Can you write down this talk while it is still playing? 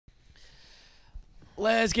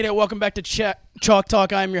Let's get it. Welcome back to Chalk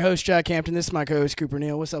Talk. I'm your host, Jack Hampton. This is my co-host, Cooper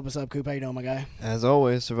Neal. What's up, Coop? How you doing, my guy? As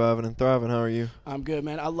always, surviving and thriving. How are you? I'm good,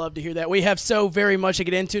 man. I love to hear that. We have so very much to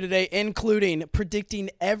get into today, including predicting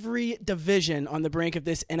every division on the brink of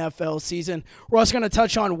this NFL season. We're also going to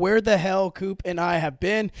touch on where the hell Coop and I have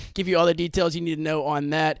been, give you all the details you need to know on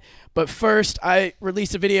that. But first, I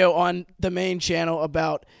released a video on the main channel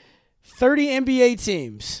about 30 NBA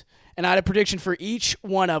teams. And I had a prediction for each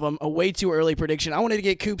one of them, a way too early prediction. I wanted to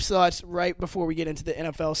get Coop's thoughts right before we get into the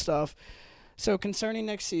NFL stuff. So concerning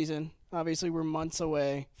next season, obviously we're months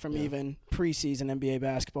away from even preseason NBA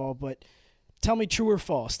basketball, but tell me true or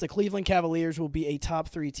false, the Cleveland Cavaliers will be a top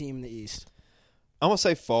 3 team in the East. I'm going to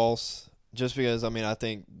say false just because, I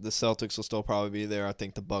think the Celtics will still probably be there. I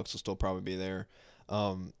think the Bucks will still probably be there.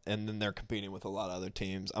 And then they're competing with a lot of other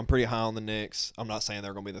teams. I'm pretty high on the Knicks. I'm not saying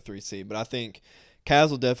they're going to be the 3 seed, but I think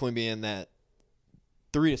Cavs will definitely be in that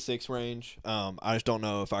 3 to 6 range. I just don't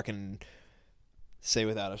know if I can say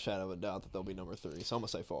without a shadow of a doubt that they'll be number 3. So I'm going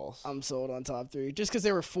to say false. I'm sold on top 3. Just because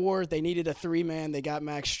they were 4, they needed a 3-man. They got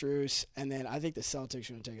Max Strus. And then I think the Celtics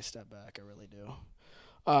are going to take a step back. I really do.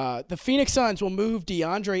 The Phoenix Suns will move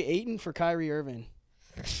DeAndre Ayton for Kyrie Irving.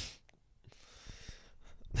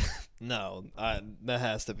 No, that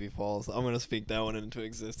has to be false. I'm going to speak that one into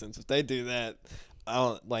existence. If they do that,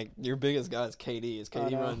 your biggest guy is KD. Is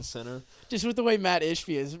KD running center? Just with the way Matt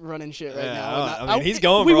Ishbia is running shit right now. He's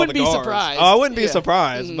going for all the guards. We wouldn't be surprised. I wouldn't be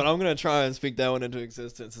surprised, but I'm going to try and speak that one into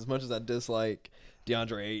existence. As much as I dislike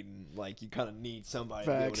DeAndre Ayton, you kind of need somebody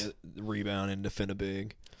to be able to rebound and defend a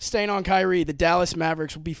big. Staying on Kyrie, the Dallas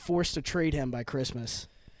Mavericks will be forced to trade him by Christmas.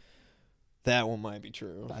 That one might be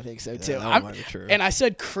true. I think so, too. That one might be true. And I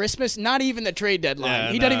said Christmas, not even the trade deadline.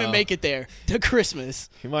 Yeah, he doesn't even make it there to Christmas.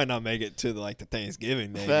 He might not make it to the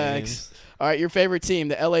Thanksgiving Day Facts. games. All right, your favorite team,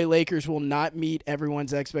 the LA Lakers, will not meet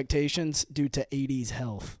everyone's expectations due to AD's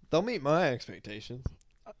health. They'll meet my expectations.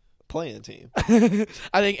 Playing team.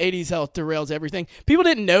 I think AD's health derails everything. People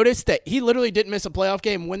didn't notice that he literally didn't miss a playoff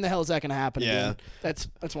game. When the hell is that going to happen again? That's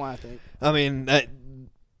why I think.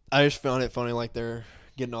 I just found it funny, they're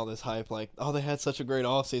getting all this hype, they had such a great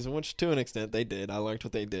offseason, which to an extent they did. I liked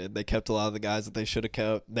what they did. They kept a lot of the guys that they should have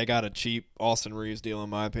kept. They got a cheap Austin Reeves deal, in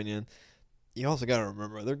my opinion. You also got to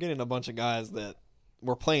remember, they're getting a bunch of guys that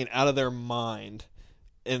were playing out of their mind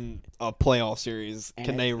in a playoff series.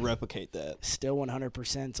 Can they replicate that? Still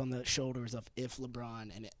 100% on the shoulders of if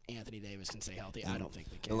LeBron and Anthony Davis can stay healthy. I don't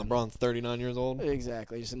think they can. And LeBron's 39 years old?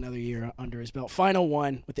 Exactly. Just another year under his belt. Final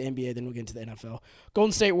one with the NBA, then we'll get into the NFL.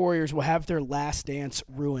 Golden State Warriors will have their last dance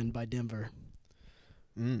ruined by Denver.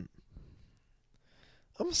 I'm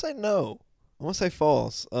going to say no. I'm going to say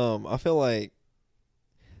false. I feel like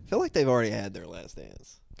they've already had their last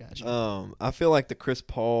dance. Gotcha. I feel like the Chris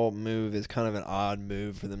Paul move is kind of an odd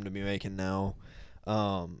move for them to be making now.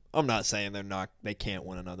 I'm not saying they can't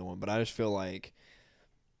win another one, but I just feel like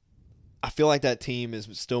that team is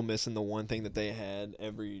still missing the one thing that they had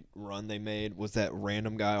every run they made was that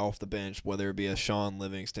random guy off the bench, whether it be a Sean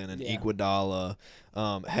Livingston, an Iguodala.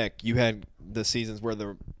 Heck, you had the seasons where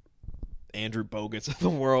the Andrew Bogut's of the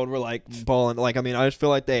world were balling. I just feel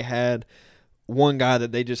like they had one guy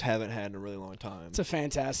that they just haven't had in a really long time. It's a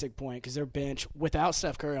fantastic point because their bench, without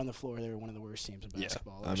Steph Curry on the floor, they were one of the worst teams in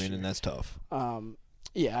basketball. And that's tough.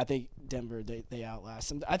 I think Denver, they outlast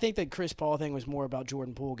them. I think the Chris Paul thing was more about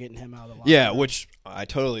Jordan Poole getting him out of the line. Yeah, which I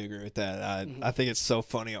totally agree with that. I think it's so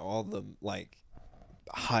funny, all the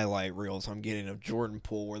highlight reels I'm getting of Jordan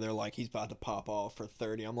Poole where they're he's about to pop off for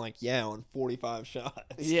 30. I'm on 45 shots.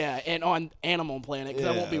 Yeah, and on Animal Planet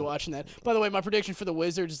because I won't be watching that. By the way, my prediction for the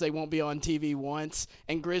Wizards is they won't be on TV once,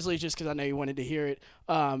 and Grizzlies, just because I know you wanted to hear it,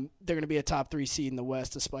 they're going to be a top 3 seed in the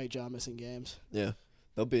West despite Ja missing games. Yeah.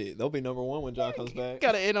 They'll be number 1 when Ja comes back.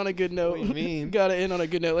 Got to end on a good note. What do you mean? Got to end on a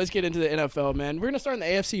good note. Let's get into the NFL, man. We're going to start in the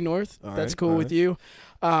AFC North. That's cool with you.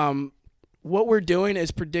 What we're doing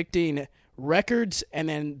is predicting records and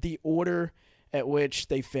then the order at which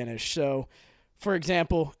they finish. So, for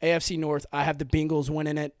example, AFC North, I have the Bengals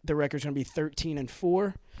winning it. The record's going to be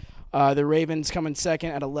 13-4. The Ravens come in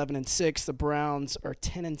second at 11-6. The Browns are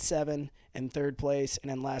 10-7 in third place, and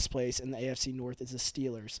in last place in the AFC North is the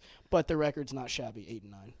Steelers. But the record's not shabby,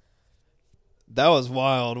 8-9. That was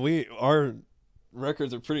wild. Our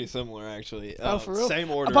records are pretty similar, actually. For real? Same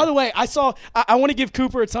order. By the way, I want to give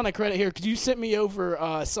Cooper a ton of credit here because you sent me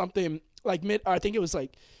over something I think it was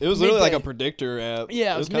like it was literally like a predictor app.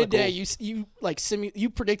 Yeah, it was midday. Cool. You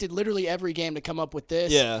predicted literally every game to come up with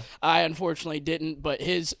this. Yeah, I unfortunately didn't, but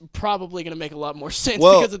his probably going to make a lot more sense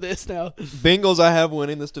because of this now. Bengals I have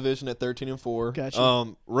winning this division at 13-4.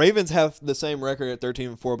 Gotcha. Ravens have the same record at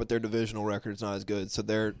 13-4, but their divisional record's not as good, so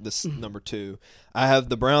they're number 2. I have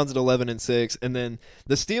the Browns at 11-6, and then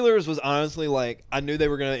the Steelers was honestly like I knew they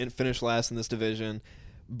were going to finish last in this division.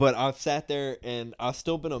 But I've sat there and I've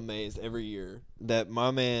still been amazed every year that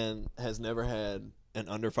my man has never had an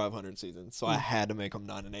under 500 season. So I had to make him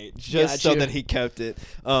 9-8 just so that he kept it.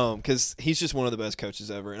 Because he's just one of the best coaches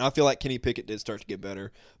ever. And I feel like Kenny Pickett did start to get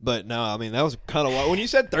better. But no, I mean, that was kind of wild. When you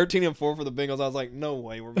said 13-4 for the Bengals, I was like, no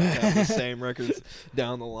way we're going to have the same records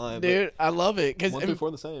down the line. Dude, I love it. 1-4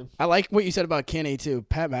 the same. I like what you said about Kenny, too.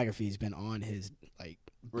 Pat McAfee's been on his,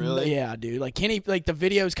 Really? Yeah, dude. Like Kenny, like the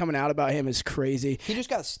videos coming out about him is crazy. He just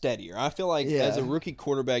got steadier. I feel like as a rookie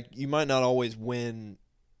quarterback, you might not always win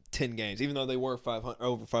 10 games, even though they were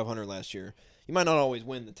over 500 last year. You might not always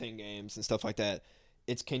win the 10 games and stuff like that.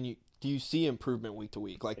 It's do you see improvement week to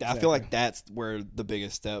week? Like exactly. I feel like that's where the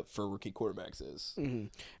biggest step for rookie quarterbacks is. Mm-hmm.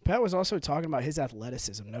 Pat was also talking about his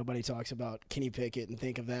athleticism. Nobody talks about Kenny Pickett and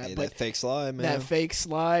think of that. Hey, but that fake slide, man. That fake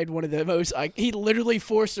slide, one of the most. He literally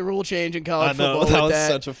forced a rule change in college football. That was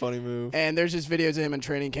such a funny move. And there's just videos of him in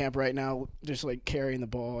training camp right now, just like carrying the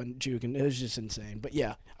ball and juking. It was just insane. But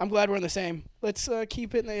yeah, I'm glad we're in the same. Let's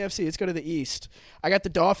keep it in the AFC. Let's go to the East. I got the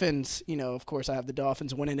Dolphins. Of course, I have the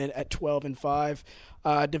Dolphins winning it at 12-5.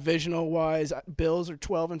 Divisional wise, Bills are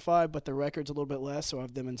 12-5, but the record's a little bit less, so I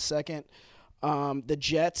have them in second. The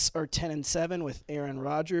Jets are 10-7 with Aaron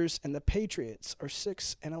Rodgers, and the Patriots are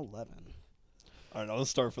 6-11. All right, let's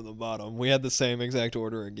start from the bottom. We had the same exact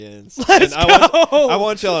order again. Let's go! I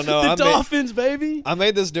want y'all to know. The Dolphins, baby. I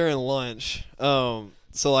made this during lunch.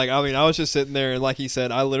 So, I was just sitting there, and like he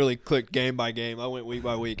said, I literally clicked game by game. I went week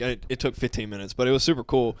by week. It took 15 minutes, but it was super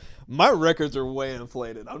cool. My records are way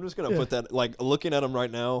inflated. I'm just going to put that, looking at them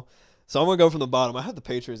right now. So, I'm going to go from the bottom. I have the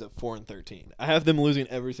Patriots at 4-13. I have them losing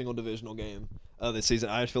every single divisional game this season.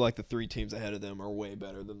 I just feel like the 3 teams ahead of them are way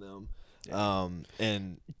better than them.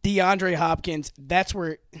 And DeAndre Hopkins, that's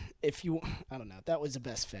where I don't know, that was the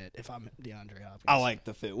best fit if I'm DeAndre Hopkins. I like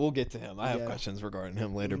the fit. We'll get to him. I have questions regarding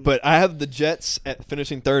him later. But I have the Jets at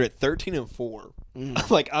finishing third at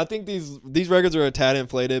 13-4. I think these records are a tad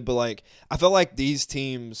inflated, but I feel like these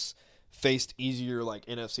teams faced easier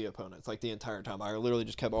NFC opponents the entire time. I literally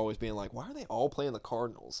just kept always being why are they all playing the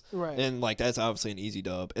Cardinals? Right. And that's obviously an easy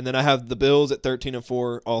dub. And then I have the Bills at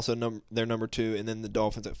 13-4, also they're number 2, and then the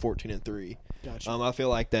Dolphins at 14-3. Gotcha. I feel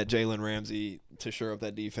like that Jalen Ramsey to shore up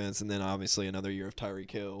that defense, and then obviously another year of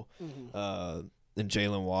Tyreek Hill, and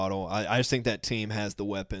Jalen Waddle. I just think that team has the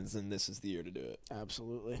weapons, and this is the year to do it.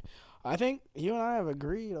 Absolutely. I think you and I have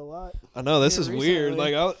agreed a lot. I know, this is weird.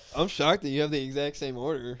 I'm shocked that you have the exact same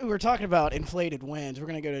order. We're talking about inflated wins. We're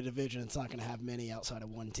going to go to a division that's not going to have many outside of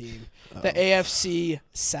one team. The AFC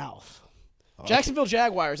South. Jacksonville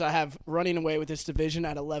Jaguars I have running away with this division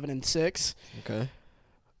at 11-6. Okay.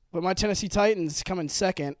 But my Tennessee Titans come in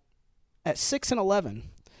second at 6-11.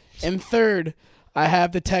 In third, I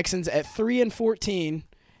have the Texans at 3-14,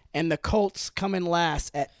 and the Colts come in last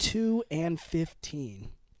at 2-15.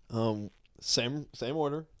 Same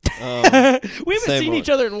order. We haven't seen each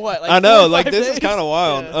other in what? I know, 4 or 5 this days? is kind of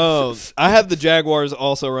wild. Yeah. I have the Jaguars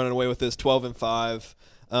also running away with this 12-5.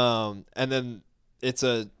 And then it's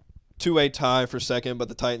a 2-way tie for second, but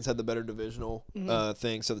the Titans had the better divisional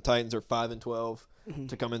thing. So the Titans are 5-12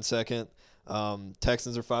 to come in second.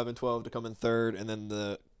 Texans are 5-12 to come in third, and then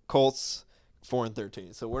the Colts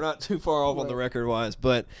 4-13. So we're not too far off on the record wise.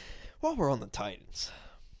 But while we're on the Titans.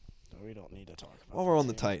 We don't need to talk about while we're on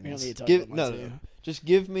the Titans. We don't need to talk about no. Just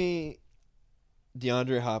give me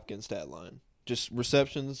DeAndre Hopkins stat line. Just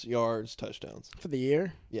receptions, yards, touchdowns. For the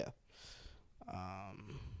year? Yeah.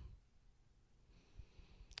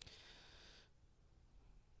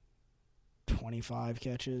 25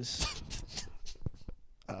 catches.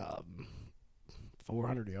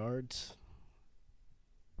 400 yards.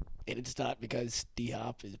 And it's not because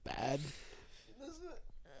D-Hop is bad.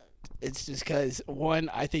 It's just because, one,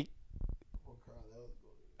 I think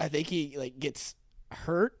he gets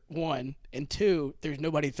hurt, one, and two, there's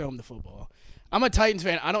nobody throwing the football. I'm a Titans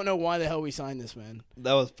fan. I don't know why the hell we signed this man.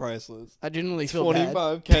 That was priceless. I genuinely feel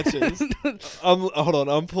 25 catches. Hold on,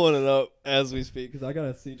 I'm pulling it up as we speak because I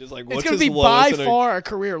gotta see what's it's his gonna be lowest by far a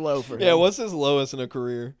career low for him. Yeah, what's his lowest in a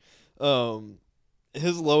career?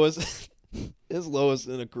 His lowest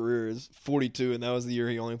in a career is 42, and that was the year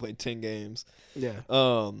he only played 10 games. Yeah.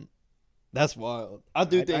 That's wild. I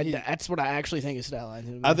do think that's what I actually think his stat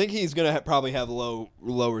line. I think he's going to probably have low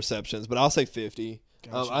receptions, but I'll say 50.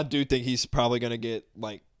 Gotcha. I do think he's probably going to get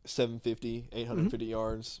like 750, 850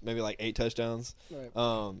 yards, maybe like 8 touchdowns. Right.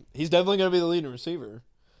 He's definitely going to be the leading receiver.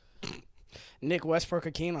 Nick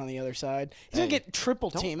Westbrook-Akeem on the other side. He's going to get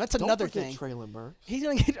triple team. That's another thing. Don't forget Traylon Burks. He's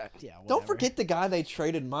going to get whatever. Don't forget the guy they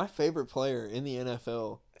traded, my favorite player in the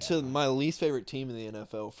NFL, to my least favorite team in the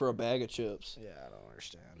NFL for a bag of chips. Yeah, I don't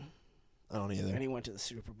understand. I don't either. And he went to the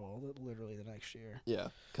Super Bowl literally the next year. Yeah,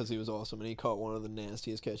 because he was awesome, and he caught one of the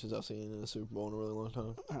nastiest catches I've seen in a Super Bowl in a really long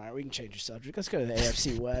time. All right, we can change the subject. Let's go to the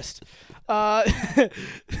AFC West.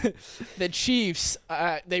 The Chiefs,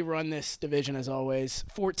 they run this division as always.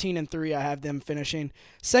 14-3, I have them finishing.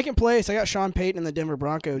 Second place, I got Sean Payton and the Denver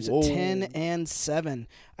Broncos at 10-7.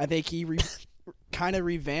 I think he kind of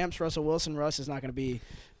revamps Russell Wilson. Russ is not going to be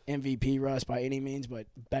MVP Russ by any means, but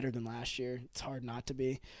better than last year. It's hard not to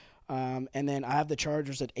be. And then I have the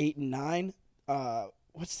Chargers at 8-9.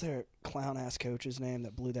 What's their clown-ass coach's name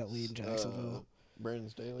that blew that lead in Jacksonville? Brandon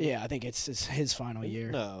Staley? Yeah, I think it's his final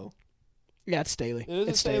year. No. Yeah, it's Staley.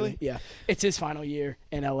 It's Staley? Yeah, it's his final year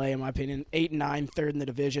in L.A., in my opinion. 8-9, third in the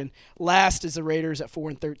division. Last is the Raiders at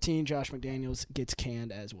 4-13. Josh McDaniels gets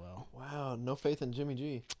canned as well. Wow, no faith in Jimmy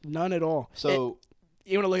G. None at all. So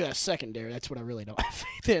you want to look at that secondary. That's what I really don't have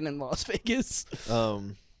faith in Las Vegas.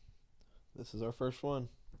 This is our first one.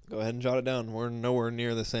 Go ahead and jot it down. We're nowhere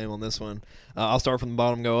near the same on this one. I'll start from the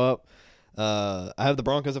bottom, go up. I have the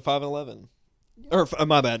Broncos at 5-11. Or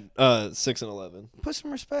my bad, 6-11. Put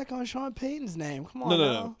some respect on Sean Payton's name. Come on,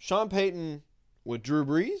 No. Sean Payton with Drew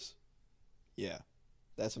Brees? Yeah,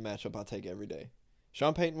 that's a matchup I take every day.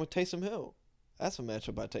 Sean Payton with Taysom Hill? That's a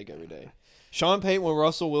matchup I take every day. Sean Payton with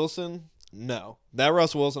Russell Wilson? No. That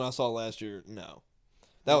Russell Wilson I saw last year? No.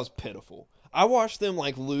 That was pitiful. I watched them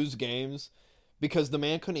lose games because the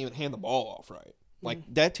man couldn't even hand the ball off right.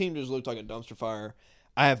 That team just looked like a dumpster fire.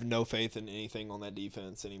 I have no faith in anything on that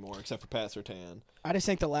defense anymore except for Pat Surtain. I just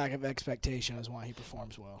think the lack of expectation is why he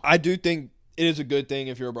performs well. I do think it is a good thing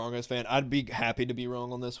if you're a Broncos fan. I'd be happy to be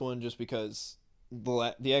wrong on this one just because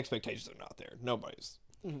the expectations are not there. Nobody's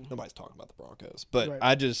talking about the Broncos. But right.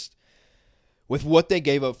 I just, with what they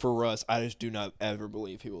gave up for Russ, I just do not ever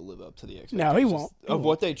believe he will live up to the expectations. No, he won't.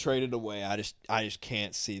 What they traded away, I just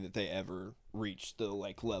can't see that they ever reach the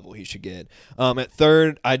level he should get. At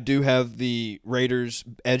third, I do have the Raiders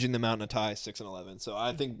edging them out in a tie, 6-11. So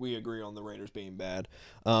I think we agree on the Raiders being bad.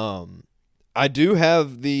 I do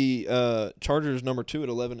have the Chargers number 2 at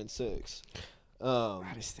 11-6.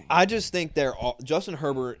 I just think Justin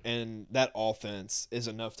Herbert and that offense is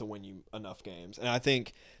enough to win you enough games, and I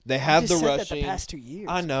think they have the rushing. The past 2 years.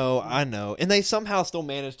 I know, and they somehow still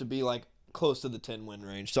managed to be close to the 10-win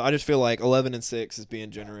range. So I just feel like 11-6 is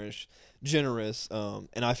being generous.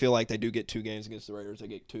 And I feel like they do get 2 games against the Raiders. They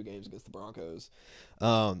get 2 games against the Broncos.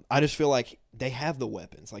 I just feel like they have the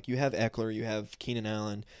weapons. You have Eckler, you have Keenan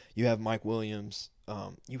Allen, you have Mike Williams.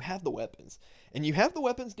 You have the weapons. And you have the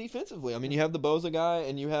weapons defensively. I mean, you have the Boza guy,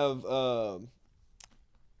 and you have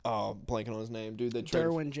blanking on his name, dude.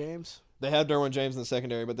 Derwin James. They have Derwin James in the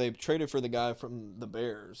secondary, but they traded for the guy from the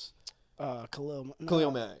Bears. Khalil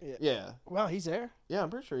Mack. Yeah. Wow, he's there? Yeah,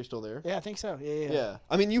 I'm pretty sure he's still there. Yeah, I think so. Yeah.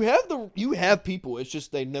 I mean, you have people. It's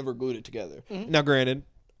just they never glued it together. Mm-hmm. Now, granted,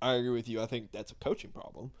 I agree with you. I think that's a coaching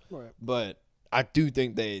problem. Right. But I do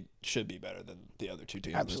think they should be better than the other 2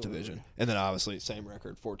 teams in this division. And then, obviously, same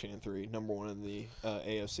record, 14-3, number 1 in the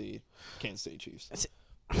AFC, Kansas City Chiefs.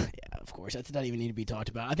 Yeah, of course. That doesn't even need to be talked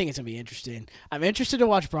about. I think it's going to be interesting. I'm interested to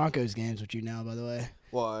watch Broncos games with you now, by the way.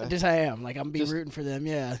 Why? Just I am. I'm rooting for them,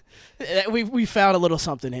 yeah. We found a little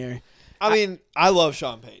something here. I mean, I love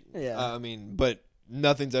Sean Payton. Yeah. But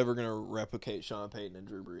nothing's ever going to replicate Sean Payton and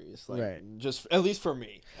Drew Brees. Right. Just, at least for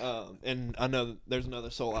me. And I know there's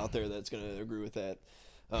another soul out there that's going to agree with that.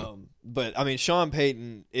 But I mean, Sean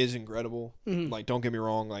Payton is incredible. Mm-hmm. Don't get me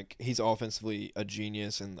wrong. He's offensively a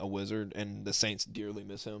genius and a wizard, and the Saints dearly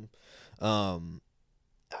miss him.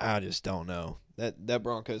 I just don't know that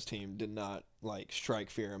Broncos team did not strike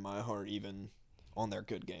fear in my heart even on their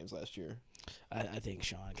good games last year. I think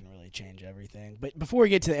Sean can really change everything. But before we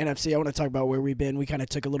get to the NFC, I want to talk about where we've been. We kind of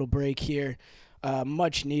took a little break here.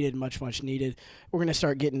 Much needed. We're going to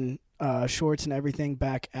start getting shorts and everything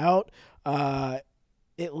back out.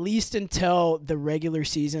 At least until the regular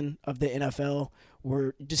season of the NFL.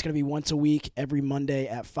 We're just going to be once a week, every Monday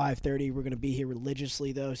at 5:30. We're going to be here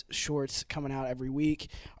religiously, those shorts coming out every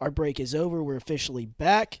week. Our break is over. We're officially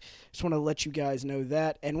back. Just want to let you guys know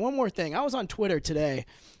that. And one more thing. I was on Twitter today,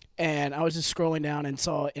 and I was just scrolling down and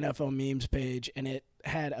saw NFL memes page, and it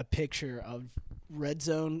had a picture of red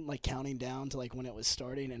zone like counting down to like when it was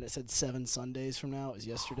starting, and it said 7 Sundays from now. It was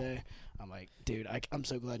yesterday. I'm like, dude, I'm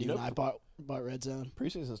so glad you and I bought red zone.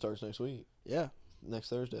 Preseason starts next week. Yeah. Next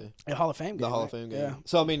Thursday. The Hall of Fame game. The Hall of Fame game. Yeah.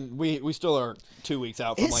 So, I mean, we still are 2 weeks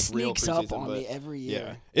out from, like, real preseason. It sneaks up on me every year.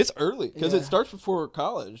 Yeah. It's early because it starts before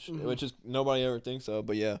college, which is nobody ever thinks so.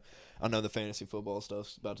 But, yeah, I know the fantasy football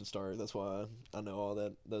stuff's about to start. That's why I know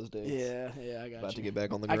all those dates. Yeah, I got about to get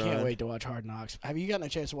back on the grind. I can't wait to watch Hard Knocks. Have you gotten a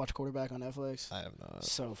chance to watch Quarterback on Netflix? I have not.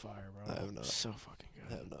 So fire, bro. I have not. So fucking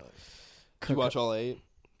good. I have not. Did you watch all 8?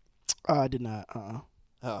 I did not.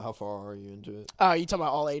 How far are you into it? You talking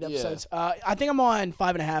about all 8 episodes? Yeah. I think I'm on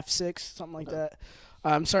 5.5, 6, something like that.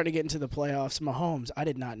 I'm starting to get into the playoffs. Mahomes, I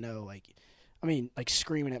did not know. Like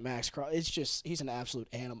screaming at Max Crosby. It's just he's an absolute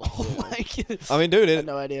animal. Yeah. I mean, dude, I had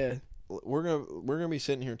no idea. We're gonna be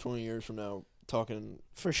sitting here 20 years from now talking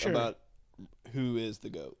for sure about who is the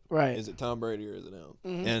GOAT. Right? Is it Tom Brady or is it him?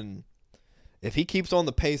 Mm-hmm. And if he keeps on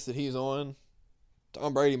the pace that he's on,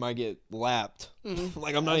 Tom Brady might get lapped. Mm-hmm.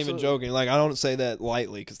 Like, I'm not even joking. Like, I don't say that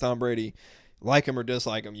lightly because Tom Brady, like him or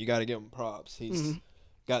dislike him, you got to give him props. He's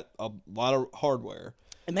got a lot of hardware.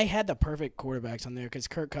 And they had the perfect quarterbacks on there because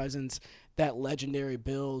Kirk Cousins, that legendary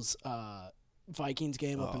Bills Vikings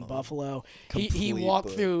game up in Buffalo, he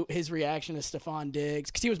walked through his reaction to Stephon Diggs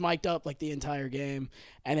because he was mic'd up like the entire game,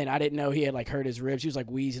 and then I didn't know he had like hurt his ribs. He was like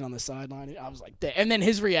wheezing on the sideline. I was like, and then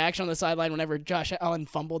his reaction on the sideline whenever Josh Allen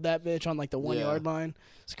fumbled that bitch on like the 1 yard line,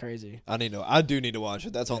 it's crazy. I do need to watch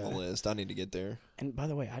it. That's on the list. I need to get there. And by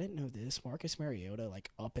the way, I didn't know this. Marcus Mariota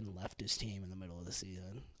like up and left his team in the middle of the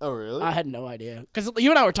season. Oh really? I had no idea because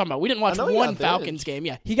you and I were talking about we didn't watch one Falcons game.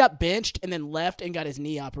 Yeah, he got benched and then left and got his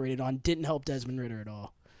knee operated on. Didn't help Desmond Ridder at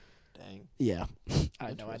all. Dang. Yeah, I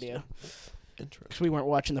had no idea. Interesting. Because we weren't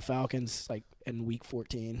watching the Falcons like in week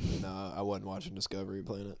 14. No, I wasn't watching Discovery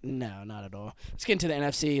playing it. No, not at all. Let's get into the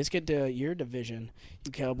NFC. Let's get to your division.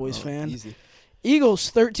 You Cowboys fan. Easy.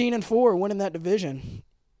 Eagles 13-4, winning that division.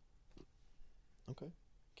 Okay,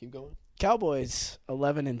 keep going. Cowboys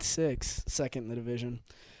 11-6, second in the division.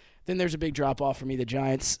 Then there's a big drop off for me. The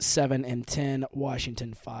Giants 7-10,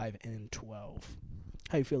 Washington 5-12.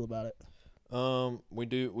 How you feel about it? We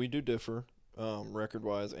do differ, record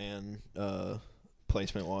wise and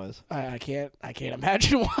placement wise. I can't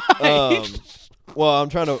imagine why. Well, I'm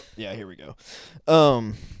trying to. Yeah, here we go.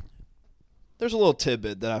 There's a little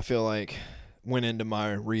tidbit that I feel like went into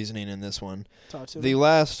my reasoning in this one. Talk to the me.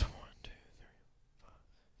 Last 1, 2,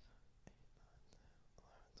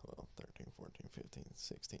 3, 12, 13, 14, 15,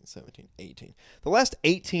 16, 17, 18. The last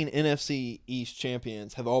 18 NFC East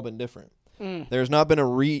champions have all been different. There's not been a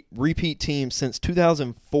repeat team since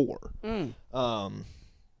 2004. And I'm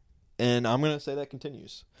going to say that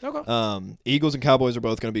continues. Okay. Eagles and Cowboys are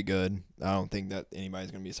both going to be good. I don't think that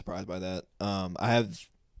anybody's going to be surprised by that. I have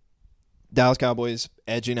Dallas Cowboys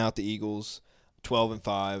edging out the Eagles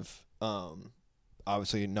 12-5.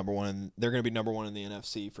 Obviously, number one. They're going to be number one in the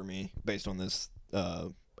NFC for me based on this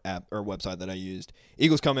app or website that I used.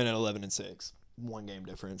 Eagles come in at 11-6, 1 game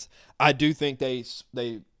difference. I do think they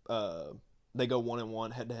go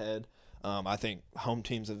 1-1 head to head. I think home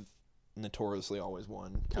teams have notoriously always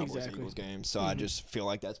won Cowboys Eagles games, so I just feel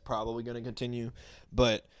like that's probably going to continue.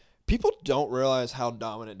 But people don't realize how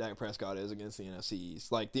dominant Dak Prescott is against the NFC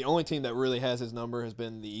East. Like, the only team that really has his number has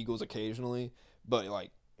been the Eagles occasionally, but like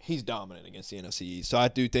he's dominant against the NFC East. So I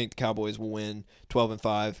do think the Cowboys will win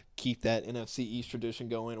 12-5, keep that NFC East tradition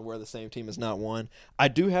going where the same team has not won. I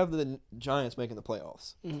do have the Giants making the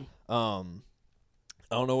playoffs. I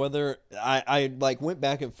don't know whether I like went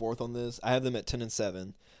back and forth on this. I have them at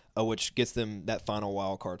 10-7, which gets them that final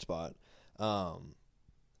wild card spot.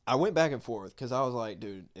 I went back and forth because I was like,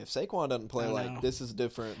 dude, if Saquon doesn't play, like, this is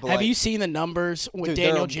different. But have you seen the numbers with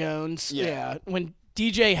Daniel Jones? Yeah. When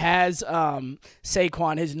DJ has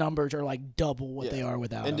Saquon, his numbers are like double what they are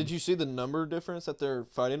without him. And did you see the number difference that they're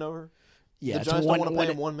fighting over? Yeah, the Giants don't want to pay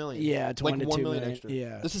him $1 million. Yeah, it's like $1 to $1 $2 million million extra.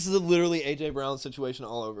 Yeah, this is literally AJ Brown's situation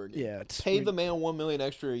all over again. Yeah, pay the man $1 million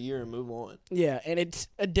extra a year and move on. Yeah, and it's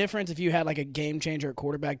a difference if you had like a game changer at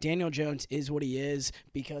quarterback. Daniel Jones is what he is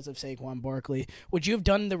because of Saquon Barkley. Would you have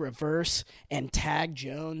done the reverse and tag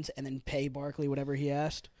Jones and then pay Barkley whatever he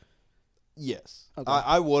asked? Yes, okay.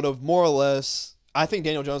 I would have more or less. I think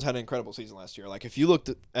Daniel Jones had an incredible season last year. Like, if you looked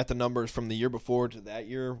at the numbers from the year before to that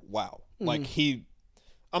year, wow. Like,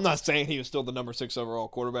 I'm not saying he was still the number 6 overall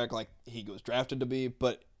quarterback like he was drafted to be,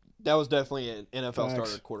 but that was definitely an NFL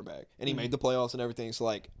starter quarterback. And he made the playoffs and everything, so,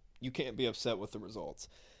 like, you can't be upset with the results.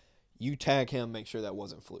 You tag him, make sure that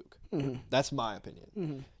wasn't fluke. That's my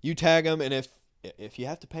opinion. You tag him, and if you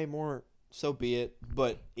have to pay more, so be it.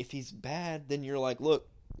 But if he's bad, then you're like, look,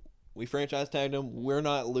 we franchise tagged him. We're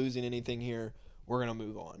not losing anything here. We're going to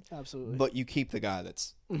move on. Absolutely. But you keep the guy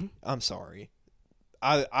that's I'm sorry.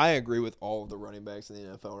 I agree with all of the running backs in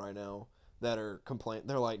the NFL right now that are complaining.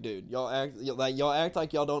 They're like, dude, y'all act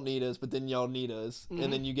like y'all don't need us, but then y'all need us,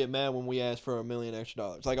 and then you get mad when we ask for $1 million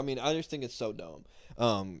extra. Like, I mean, I just think it's so dumb.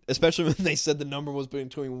 Especially when they said the number was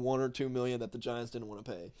between $1 or $2 million that the Giants didn't want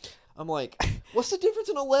to pay. I'm like, what's the difference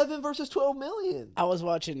in 11 versus 12 million? I was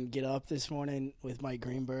watching Get Up this morning with Mike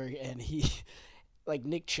Greenberg, and he, like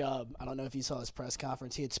Nick Chubb, I don't know if you saw his press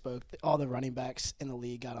conference. He had spoke. All the running backs in the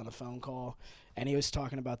league got on a phone call, and he was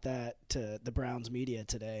talking about that to the Browns media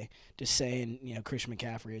today, just saying, Christian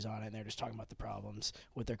McCaffrey is on it, and they're just talking about the problems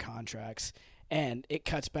with their contracts. And it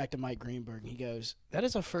cuts back to Mike Greenberg, and he goes, that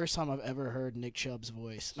is the first time I've ever heard Nick Chubb's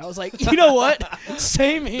voice. And I was like, you know what?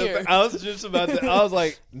 Same here. I was just about to – I was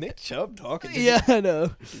like, Nick Chubb talking? I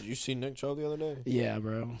know. Did you see Nick Chubb the other day? Yeah,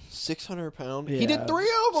 bro. 600 pounds. Yeah, he did 3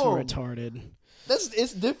 of them. It's retarded.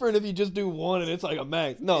 It's different if you just do 1 and it's like a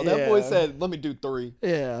max. No, that boy said, let me do 3.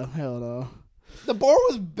 Yeah, hell no. The bar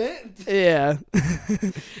was bent. Yeah.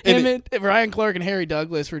 And Ryan Clark and Harry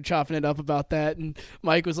Douglas were chopping it up about that, and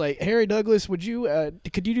Mike was like, Harry Douglas, could you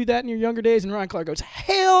do that in your younger days? And Ryan Clark goes,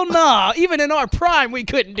 hell nah. Even in our prime, we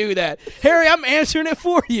couldn't do that. Harry, I'm answering it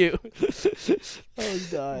for you. I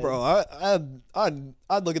was dying. Bro,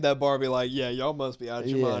 I'd look at that bar and be like, yeah, y'all must be out of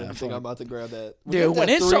your mind if you think I'm about to grab that. Dude, when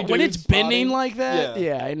it's bending like that,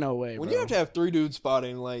 ain't no way, When bro. you have to have 3 dudes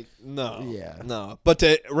spotting, like, no. Yeah. No. But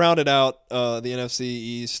to round it out, the NFC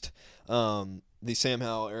East, the Sam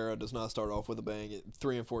Howell era does not start off with a bang at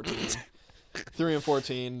 3-14.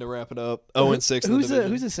 3-14 to wrap it up. 0-6 in the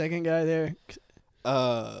division. Who's the second guy there?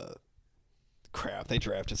 Crap, they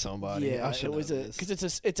drafted somebody. Yeah, it was because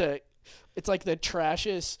it's like the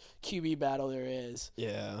trashiest QB battle there is.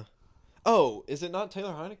 Yeah. Oh, is it not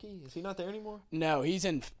Taylor Heineke? Is he not there anymore? No, he's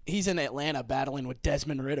in Atlanta battling with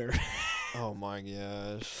Desmond Ridder. Oh my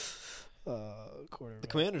gosh. Quarterback. The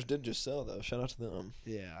Commanders did just sell though. Shout out to them.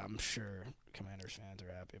 Yeah, I'm sure Commanders fans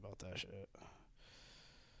are happy about that shit.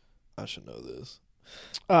 I should know this.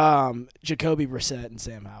 Jacoby Brissett and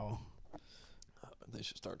Sam Howell. They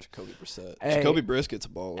should start Jacoby Brissett. Hey, Jacoby Briskett's a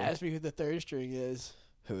baller. Ask me who the third string is.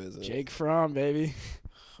 Who is it? Jake Fromm, baby.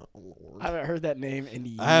 Oh, Lord. I haven't heard that name in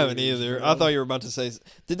years. I haven't either. Bro. I thought you were about to say.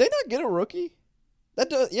 Did they not get a rookie?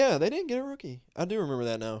 Yeah, they didn't get a rookie. I do remember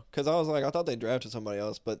that now because I was like, I thought they drafted somebody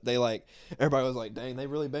else, but everybody was like, dang, they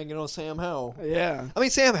really banging on Sam Howell. Yeah. I mean,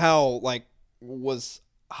 Sam Howell was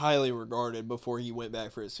highly regarded before he went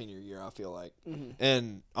back for his senior year. I feel like,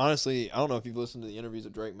 and honestly, I don't know if you've listened to the interviews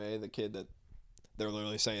of Drake May, the kid that they're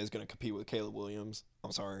literally saying is going to compete with Caleb Williams.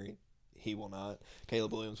 I'm sorry. He will not.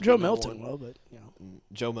 Caleb Williams. Joe Milton will, but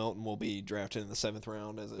Joe Milton will be drafted in the 7th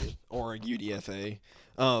round or a UDFA.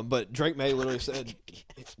 But Drake May literally said,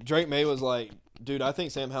 Drake May was like, dude, I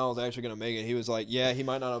think Sam Howell's actually going to make it. He was like, yeah, he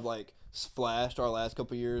might not have flashed our last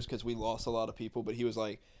couple of years because we lost a lot of people, but he was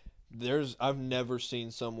like, I've never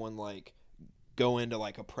seen someone go into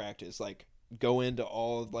a practice, go into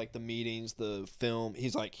all of the meetings, the film.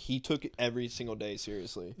 He's like, he took it every single day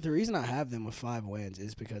seriously. The reason I have them with 5 wins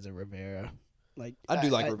is because of Rivera. I do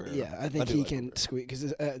like Rivera. Yeah, I think he can squeak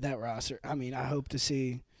because that roster. I mean, I hope to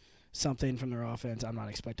see something from their offense. I'm not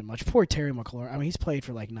expecting much. Poor Terry McLaurin. I mean, he's played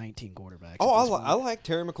for 19 quarterbacks. Oh, I like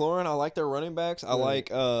Terry McLaurin. I like their running backs. I like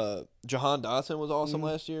Jahan Dotson was awesome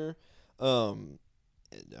last year. I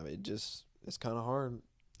mean, it's kind of hard.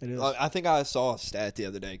 It is. I think I saw a stat the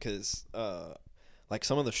other day because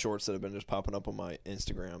some of the shorts that have been just popping up on my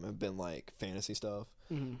Instagram have been fantasy stuff.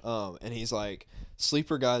 And he's like,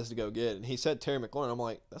 sleeper guys to go get. And he said Terry McLaurin. I'm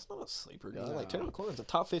like, that's not a sleeper guy. No. Terry McLaurin's a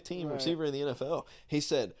top 15 receiver in the NFL. He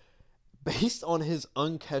said, based on his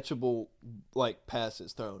uncatchable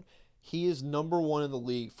passes thrown, he is number 1 in the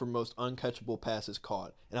league for most uncatchable passes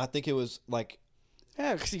caught. And I think it was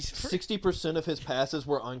yeah, because he's 60% of his passes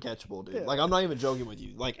were uncatchable, dude. Yeah. I'm not even joking with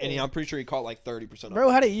you. And I'm pretty sure he caught 30% of them. Bro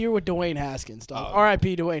had a year with Dwayne Haskins, dog.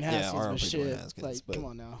 R.I.P. Dwayne Haskins, R.I.P. but shit. Dwayne Haskins, come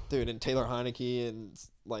on now. Dude, and Taylor Heineke, and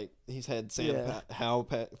he's had Sam Howell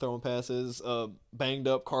throwing passes, banged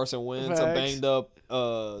up Carson Wentz, a banged up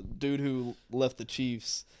dude who left the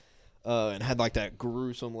Chiefs and had that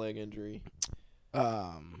gruesome leg injury.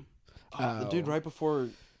 The dude right before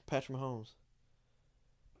Patrick Mahomes.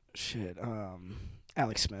 Shit,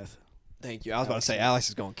 Alex Smith. Thank you. I was about to say Alex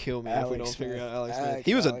is going to kill me if we don't figure out Alex Smith.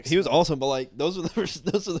 Alex He was awesome, but those are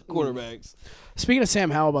the quarterbacks. Speaking of Sam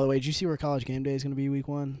Howell, by the way, did you see where College Game Day is going to be week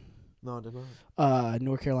 1? No, I did not.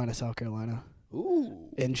 North Carolina, South Carolina. Ooh.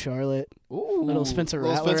 In Charlotte. Ooh. Little Spencer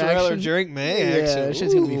Rattler Drake May action. Yeah, that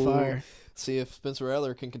shit's going to be fire. see if Spencer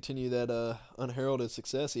Rattler can continue that unheralded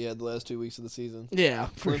success he had the last 2 weeks of the season. Yeah,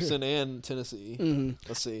 for Clemson sure. and Tennessee. Mm-hmm.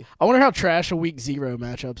 Let's see. I wonder how trash a week 0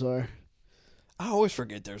 matchups are. I always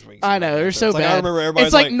forget there's weeks. I know, they're so like, bad. I remember everybody's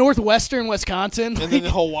it's like Northwestern Wisconsin. and then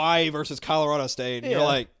Hawaii versus Colorado State. And Yeah. You're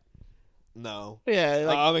like, no. Yeah,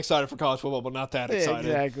 like, I'm excited for college football, but not that excited.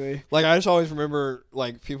 exactly. Like, I just always remember,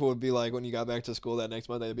 like, people would be like, when you got back to school that next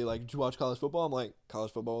month, they'd be like, did you watch college football? I'm like,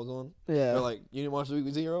 college football was on? Yeah. They're like, you didn't watch the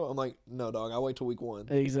week 0? I'm like, no, dog. I wait till week 1.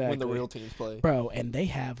 Exactly. When the real teams play. Bro, and they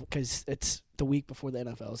have, because it's the week before the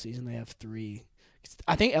NFL season, they have 3.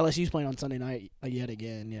 I think LSU's playing on Sunday night yet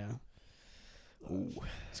again, yeah. Ooh.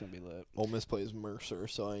 It's going to be lit. Ole Miss plays Mercer,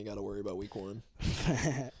 so I ain't got to worry about week 1.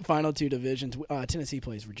 Final 2 divisions. Tennessee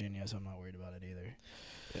plays Virginia, so I'm not worried about it either.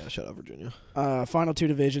 Yeah, shout out Virginia. Final 2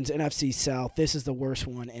 divisions, NFC South. This is the worst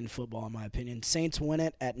one in football, in my opinion. Saints win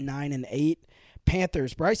it at 9-8.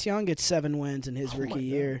 Panthers. Bryce Young gets 7 wins in his rookie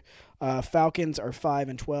year. Falcons are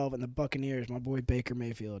 5-12, and the Buccaneers. My boy Baker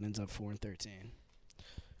Mayfield ends up 4-13.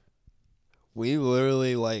 We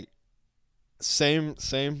literally like same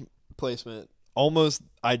placement, almost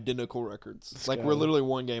identical records. Let's like go. we're literally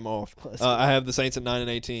 1 game off. I have the Saints at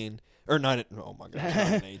 9-18. Or 9. Oh my gosh,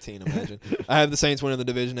 9-18. Imagine. I have the Saints winning the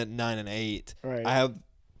division at 9-8. Right. I have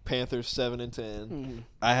Panthers 7-10. Mm-hmm.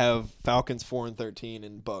 I have Falcons 4-13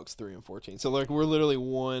 and Bucks 3-14. So like we're literally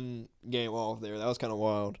 1 game off there. That was kind of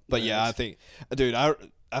wild. But yeah, I think, dude,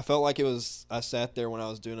 I felt like it was. I sat there when I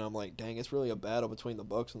was doing it. I'm like, dang, it's really a battle between the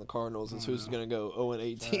Bucks and the Cardinals. It's who's going to go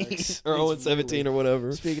 0-18 or 0-17 or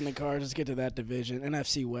whatever. Speaking of cards, let's get to that division.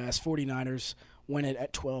 NFC West, 49ers win it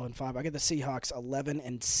at 12-5. I got the Seahawks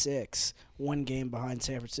 11-6, 1 game behind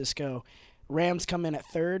San Francisco. Rams come in at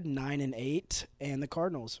 3rd, 9-8, and the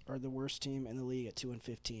Cardinals are the worst team in the league at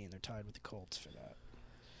 2-15. They're tied with the Colts for that.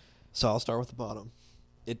 So I'll start with the bottom.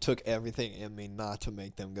 It took everything in me not to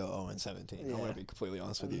make them go 0-17. Yeah. I want to be completely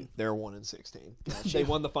honest with you. They're 1-16. They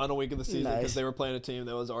won the final week of the season because they were playing a team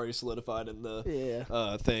that was already solidified in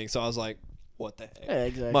the thing. So I was like, what the heck? Yeah,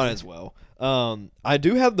 exactly. Might as well. I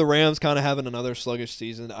do have the Rams kind of having another sluggish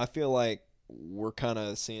season. I feel like we're kind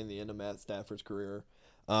of seeing the end of Matt Stafford's career.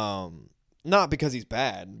 Not because he's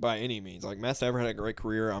bad by any means. Like, Matt Stafford had a great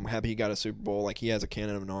career. I'm happy he got a Super Bowl. Like, he has a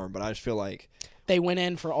cannon of an arm. But I just feel like they went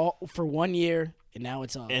in for 1 year, and now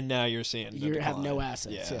it's on. And now you're seeing you have no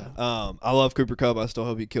assets. Yeah. I love Cooper Kupp. I still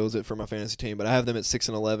hope he kills it for my fantasy team. But I have them at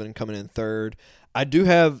 6-11, coming in 3rd. I do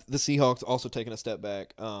have the Seahawks also taking a step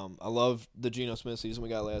back. I love the Geno Smith season we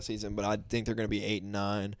got last season, but I think they're going to be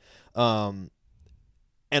 8-9.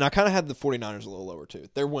 And I kind of had the 49ers a little lower too.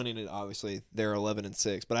 They're winning it, obviously. They're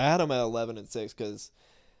 11-6, but I had them at 11-6 because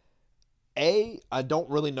I don't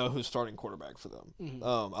really know who's starting quarterback for them. Mm-hmm.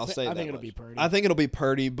 I'll say that. I think it'll be Purdy. I think it'll be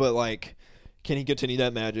Purdy, but like, can he continue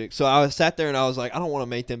that magic? So I sat there and I was like, I don't want to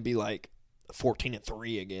make them be like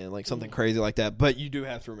 14-3 again, like something crazy like that. But you do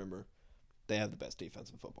have to remember, they have the best defense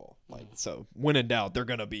in football. Like, so when in doubt, they're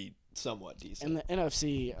gonna be somewhat decent. And the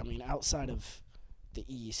NFC, I mean, outside of the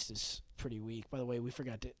East, is pretty weak. By the way, we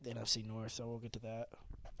forgot the NFC North, so we'll get to that.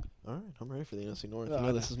 All right, I'm ready for the NFC North. I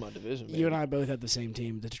know this is my division. Baby. You and I both have the same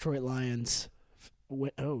team. The Detroit Lions.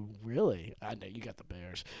 Oh, really? I know you got the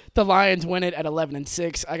Bears. The Lions win it at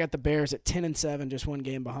 11-6. I got the Bears at 10-7, just 1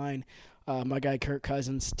 game behind. My guy Kirk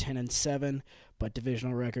Cousins 10-7, but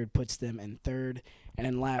divisional record puts them in 3rd. And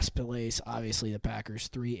in last place, obviously the Packers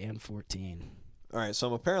 3-14. All right, so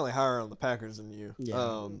I'm apparently higher on the Packers than you.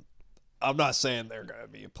 Yeah. I'm not saying they're going to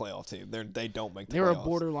be a playoff team. They don't make the playoffs. They were a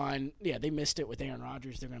borderline. Yeah, they missed it with Aaron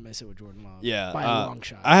Rodgers. They're going to miss it with Jordan Love. Yeah, by a long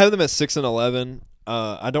shot. I have them at 6-11.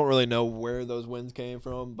 I don't really know where those wins came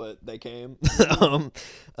from, but they came.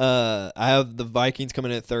 I have the Vikings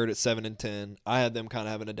coming in at 3rd at 7-10. I had them kind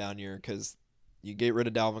of having a down year because you get rid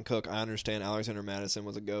of Dalvin Cook. I understand Alexander Madison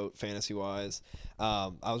was a GOAT fantasy-wise. I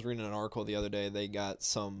was reading an article the other day. They got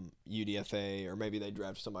some UDFA, or maybe they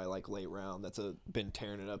drafted somebody like late round that's been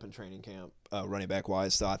tearing it up in training camp, running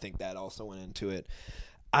back-wise. So I think that also went into it.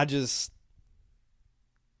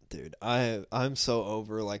 Dude, I'm so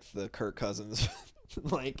over like the Kirk Cousins.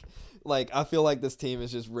 like I feel like this team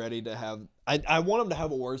is just ready to have. I want them to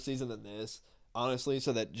have a worse season than this, honestly,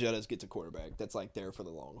 so that Jettas gets a quarterback that's like there for the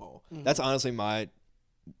long haul. Mm-hmm. That's honestly my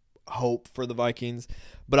hope for the Vikings.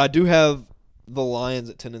 But I do have the Lions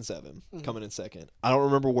at 10-7 coming in 2nd. I don't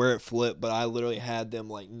remember where it flipped, but I literally had them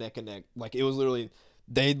like neck and neck. Like it was literally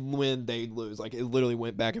they'd win, they'd lose. Like it literally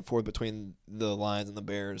went back and forth between the Lions and the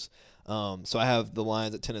Bears. So I have the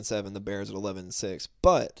Lions at 10-7, the Bears at 11-6.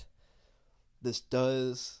 But this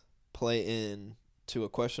does play in to a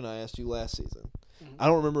question I asked you last season. Mm-hmm. I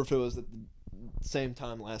don't remember if it was at the same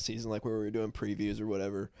time last season, like where we were doing previews or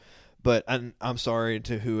whatever. But I'm sorry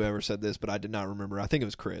to whoever said this, but I did not remember. I think it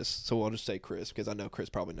was Chris. So I'll just say Chris because I know Chris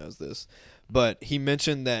probably knows this. But he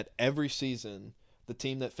mentioned that every season, the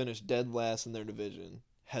team that finished dead last in their division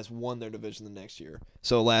has won their division the next year.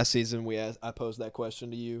 So last season I posed that question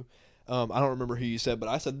to you. I don't remember who you said, but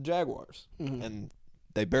I said the Jaguars. Mm-hmm. And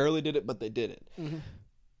they barely did it, but they did it.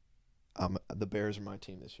 Mm-hmm. The Bears are my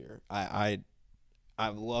team this year.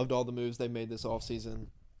 I've loved all the moves they made this offseason.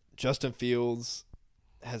 Justin Fields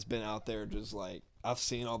has been out there just like I've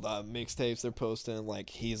seen all the mixtapes they're posting. Like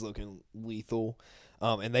he's looking lethal,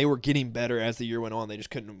 and they were getting better as the year went on. They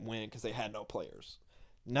just couldn't win because they had no players.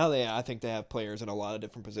 Now I think they have players in a lot of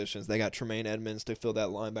different positions. They got Tremaine Edmonds to fill that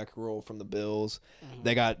linebacker role from the Bills. Mm-hmm.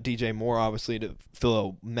 They got DJ Moore obviously to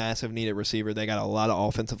fill a massive need at receiver. They got a lot of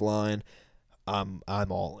offensive line. I'm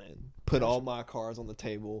all in. Put all my cards on the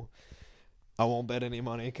table. I won't bet any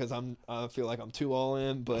money because I feel like I'm too all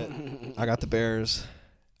in, but I got the Bears.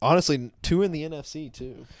 Honestly, 2 in the NFC,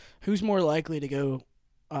 too. Who's more likely to go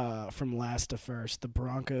from last to first, the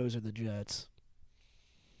Broncos or the Jets?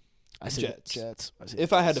 I say Jets.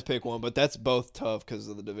 If I had to pick one, but that's both tough because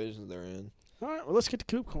of the divisions they're in. All right, well, let's get to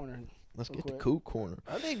Coop Corner. Let's get to Coop Corner.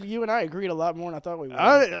 I think you and I agreed a lot more than I thought we would.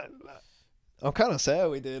 I'm kind of sad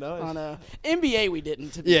we did. On NBA, we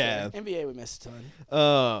didn't. To be fair. NBA, we missed a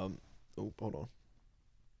ton. Hold on.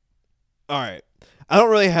 All right. I don't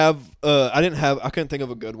really have I couldn't think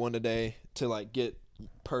of a good one today to like get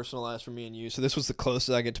personalized for me and you. So this was the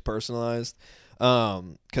closest I get to personalized.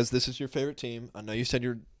 Cuz this is your favorite team. I know you said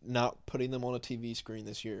you're not putting them on a TV screen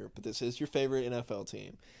this year, but this is your favorite NFL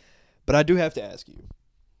team. But I do have to ask you.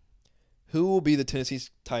 Who will be the Tennessee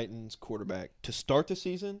Titans quarterback to start the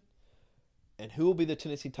season? And who will be the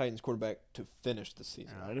Tennessee Titans quarterback to finish the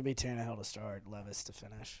season? It'll be Tannehill to start, Levis to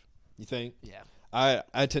finish. You think? Yeah.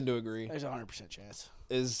 I tend to agree. There's a 100% chance.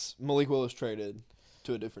 Is Malik Willis traded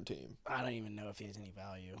to a different team? I don't even know if he has any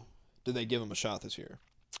value. Did they give him a shot this year?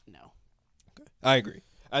 No. Okay. I agree.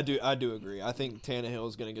 I do agree. I think Tannehill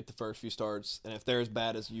is going to get the first few starts, and if they're as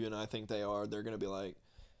bad as you and I think they are, they're going to be like,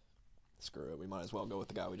 screw it. We might as well go with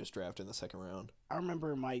the guy we just drafted in the second round. I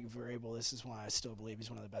remember Mike Vrabel. This is why I still believe he's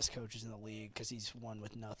one of the best coaches in the league because he's won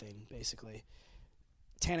with nothing, basically.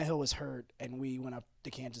 Tannehill was hurt, and we went up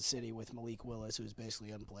to Kansas City with Malik Willis, who was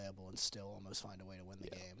basically unplayable, and still almost find a way to win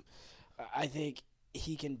the game. I think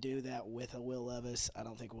he can do that with a Will Levis. I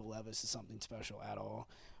don't think Will Levis is something special at all,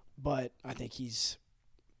 but I think he's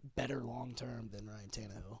better long-term than Ryan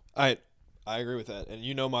Tannehill. I agree with that, and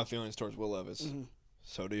you know my feelings towards Will Levis. Mm-hmm.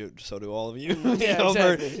 So do all of you. Yeah,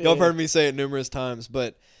 exactly. Y'all have heard me say it numerous times,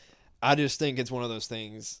 but I just think it's one of those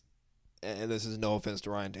things. And this is no offense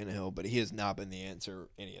to Ryan Tannehill, but he has not been the answer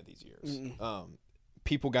any of these years. Mm-hmm.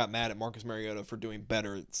 People got mad at Marcus Mariota for doing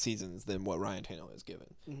better seasons than what Ryan Tannehill has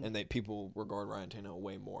given, mm-hmm. and people regard Ryan Tannehill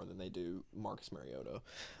way more than they do Marcus Mariota.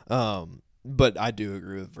 But I do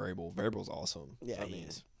agree with Vrabel. Vrabel's awesome. Yeah, he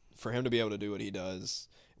is. For him to be able to do what he does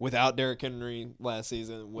without Derrick Henry last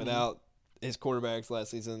season, without his quarterbacks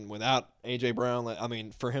last season, without A.J.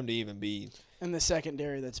 Brown, for him to even be in the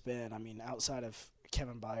secondary that's been, outside of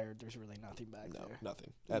Kevin Byard, there's really nothing back there. No,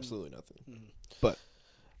 nothing. Absolutely nothing. Mm-hmm. But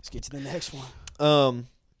let's get to the next one.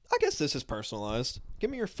 I guess this is personalized. Give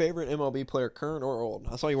me your favorite MLB player, current or old.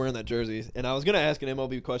 I saw you wearing that jersey, and I was going to ask an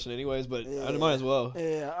MLB question anyways, but I might as well.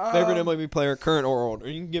 Yeah. Favorite MLB player, current or old? Or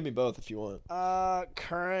you can give me both if you want.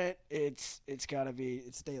 Current, it's got to be,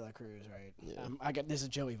 it's De La Cruz, right? Yeah. This is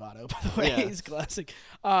Joey Votto, by the way. Yeah. He's classic.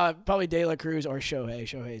 Probably De La Cruz or Shohei.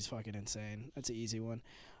 Shohei's fucking insane. That's an easy one.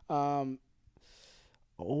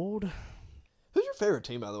 Old. Who's your favorite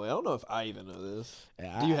team, by the way? I don't know if I even know this.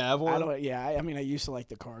 Yeah, do you have one? I used to like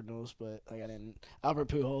the Cardinals, but I didn't. Albert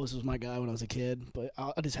Pujols was my guy when I was a kid, but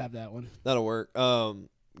I'll just have that one. That'll work.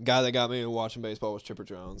 Guy that got me watching baseball was Chipper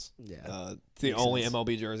Jones. Yeah. The only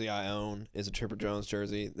MLB jersey I own is a Chipper Jones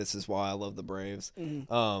jersey. This is why I love the Braves.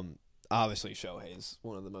 Mm-hmm. Obviously, Shohei's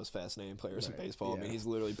one of the most fascinating players in baseball. Yeah. He's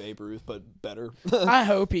literally Babe Ruth, but better. I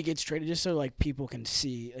hope he gets traded just so people can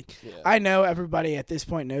see. I know everybody at this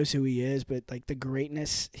point knows who he is, but the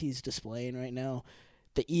greatness he's displaying right now,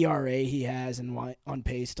 the ERA he has, and on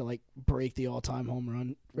pace to break the all-time home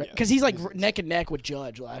run, because he's neck and neck with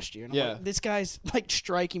Judge last year. And this guy's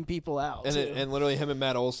striking people out. And literally him and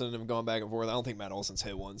Matt Olson have gone back and forth. I don't think Matt Olson's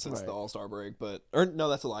hit one since the All-Star break, no,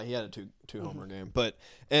 that's a lie. He had a two homer game.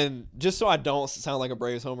 And just so I don't sound like a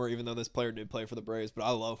Braves homer, even though this player did play for the Braves, but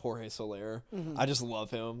I love Jorge Soler. Mm-hmm. I just love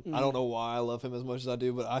him. Mm-hmm. I don't know why I love him as much as I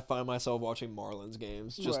do, but I find myself watching Marlins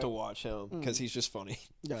games just to watch him because he's just funny.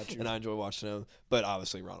 Gotcha. And I enjoy watching him. But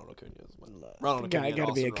obviously Ronald Acuna is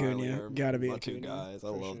gotta be Acuna. Gotta be my Acuna. Two guys. I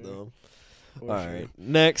love them. All right.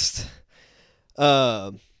 Next.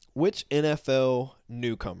 which NFL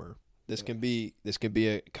newcomer? This can be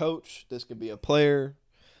a coach. This can be a player.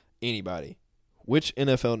 Anybody. Which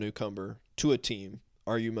NFL newcomer to a team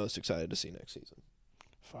are you most excited to see next season?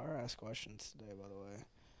 Fire-ass questions today, by the way.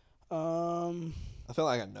 I feel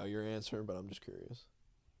like I know your answer, but I'm just curious.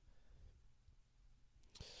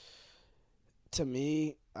 To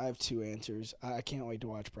me, I have two answers. I can't wait to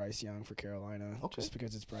watch Bryce Young for Carolina, just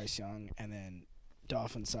because it's Bryce Young. And then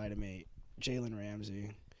Dolphin side of me, Jalen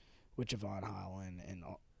Ramsey with Javon Holland and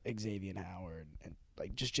Xavier Howard. And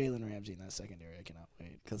just Jalen Ramsey in that secondary. I cannot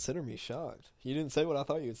wait. Consider me shocked. You didn't say what I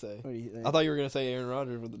thought you would say. What do you think? I thought you were going to say Aaron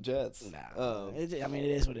Rodgers with the Jets. Nah. It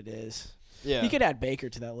is what it is. Yeah. You could add Baker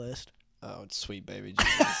to that list. Oh, it's sweet, baby.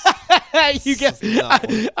 You guess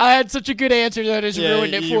I had such a good answer that I just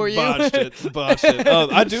ruined it for you. Botched it.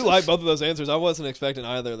 I do like both of those answers. I wasn't expecting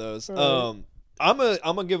either of those. Right. I'm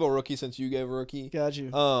gonna give a rookie since you gave a rookie. Got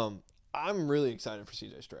you. I'm really excited for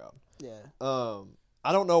CJ Stroud. Yeah.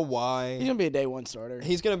 I don't know why. He's gonna be a day one starter.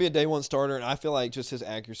 He's gonna be a day one starter, and I feel like just his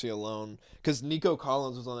accuracy alone, because Nico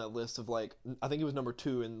Collins was on that list of I think he was number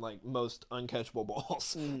 2 in most uncatchable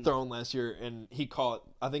balls thrown last year, and he caught.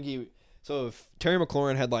 So if Terry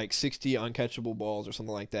McLaurin had 60 uncatchable balls or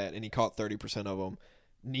something like that, and he caught 30% of them,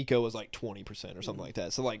 Nico was 20% or something like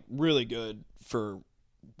that. So really good for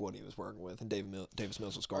what he was working with, and Davis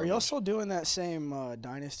Mills was garbage. Are y'all still doing that same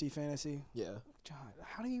Dynasty fantasy? Yeah. John,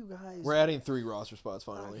 how do you guys? We're adding 3 roster spots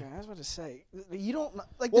finally. Okay, I was about to say you don't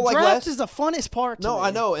the draft is the funnest part. No, to me.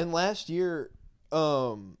 I know. And last year I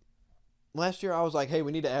was like, hey,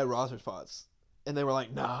 we need to add roster spots, and they were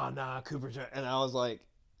like, nah, Cooper, and I was like,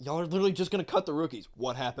 y'all are literally just going to cut the rookies.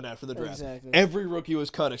 What happened after the draft? Exactly. Every rookie was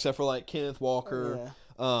cut except for Kenneth Walker,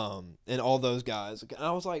 and all those guys. And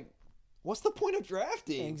I was like, what's the point of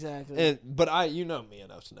drafting? Exactly. But you know me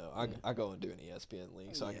enough to know I go and do an ESPN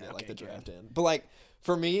league so I can get the draft in. But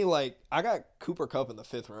for me, I got Cooper Kupp in the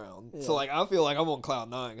 5th round, so I feel like I'm on cloud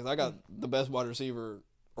 9 because I got the best wide receiver.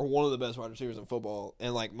 Or one of the best wide receivers in football,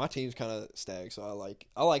 and my team's kind of stacked, so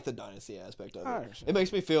I like the dynasty aspect of it. It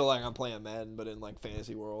makes me feel like I'm playing Madden, but in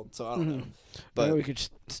fantasy world. So I don't know. But maybe we could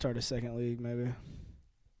start a second league, maybe.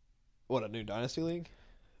 What, a new dynasty league?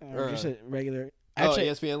 Or just a regular. Actually,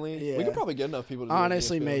 ESPN league. Yeah. We could probably get enough people to.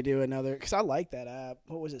 Honestly, may do another because I like that app.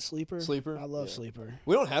 What was it, Sleeper? Sleeper. I love Sleeper.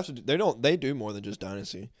 We don't have to. They do more than just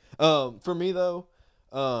dynasty. For me though,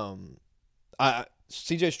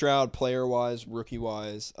 CJ Stroud, player-wise,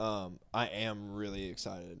 rookie-wise, I am really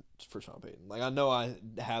excited for Sean Payton. I know I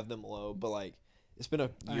have them low, but, it's been a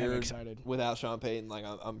year without Sean Payton.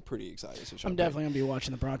 I'm pretty excited to see Sean Payton. Definitely going to be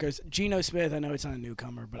watching the Broncos. Geno Smith, I know it's not a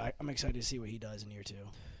newcomer, but I'm excited to see what he does in year 2.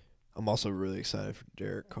 I'm also really excited for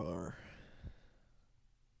Derek Carr.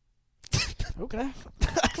 Okay.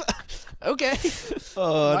 Okay.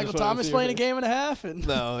 Michael Thomas playing a game and a half, and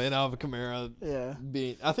Alvin Kamara.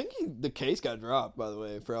 I think the case got dropped, by the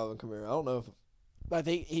way, for Alvin Kamara. I don't know if. I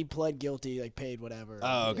think he pled guilty, paid whatever.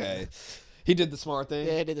 Oh, okay. Yeah. He did the smart thing.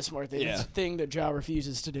 Yeah, he did the smart thing. Yeah. It's a thing that Ja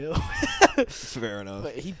refuses to do. Fair enough.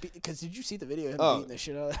 But because did you see the video of him beating the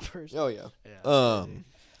shit out of that person? Oh yeah.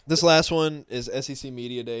 This last one is SEC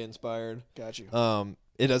Media Day inspired. Got you.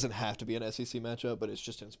 It doesn't have to be an SEC matchup, but it's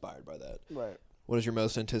just inspired by that. Right. What is your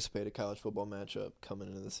most anticipated college football matchup coming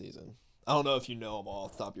into the season? I don't know if you know them all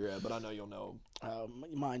off the top of your head, but I know you'll know.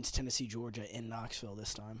 Mine's Tennessee, Georgia in Knoxville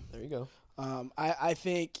this time. There you go. I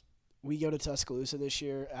think we go to Tuscaloosa this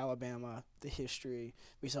year. Alabama, the history.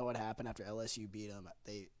 We saw what happened after LSU beat them.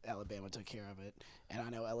 Alabama took care of it. And I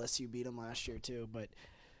know LSU beat them last year too, but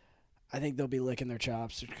I think they'll be licking their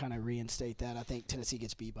chops to kind of reinstate that. I think Tennessee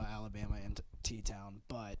gets beat by Alabama in T-Town,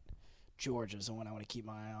 but Georgia's the one I want to keep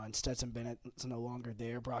my eye on. Stetson Bennett's no longer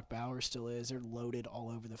there. Brock Bowers still is. They're loaded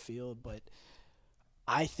all over the field, but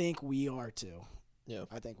I think we are too. Yeah.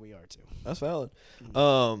 I think we are too. That's valid.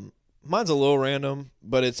 Mm-hmm. Mine's a little random,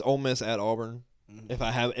 but it's Ole Miss at Auburn.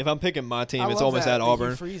 Mm-hmm. If I'm picking my team, it's Ole Miss at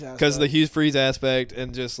Auburn because the Hugh Freeze aspect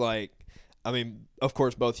and just of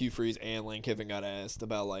course both Hugh Freeze and Lane Kiffin got asked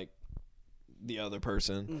about the other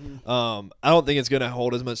person. Mm-hmm. I don't think it's going to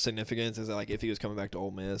hold as much significance as if he was coming back to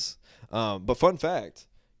Ole Miss. But fun fact,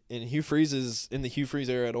 in the Hugh Freeze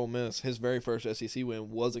era at Ole Miss, his very first SEC win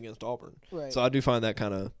was against Auburn. Right. So I do find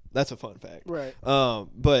that that's a fun fact. Right.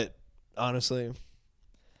 But honestly,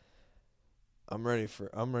 I'm ready for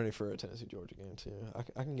a Tennessee Georgia game too.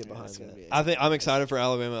 I can get behind that. I think I'm excited for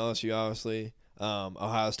Alabama LSU obviously.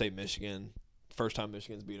 Ohio State Michigan, first time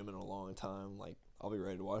Michigan's beat them in a long time. I'll be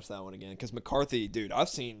ready to watch that one again because McCarthy, dude. I've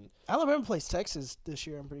seen Alabama plays Texas this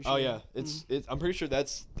year. I'm pretty sure. Oh yeah, it's I'm pretty sure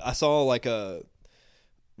I saw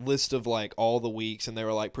list of like all the weeks, and they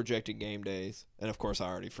were like projected game days. And of course, I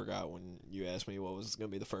already forgot when you asked me what was going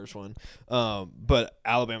to be the first one. But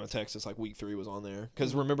Alabama Texas, like week 3 was on there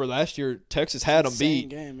because remember last year Texas had them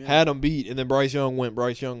beat, and then Bryce Young went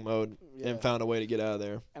Bryce Young mode and found a way to get out of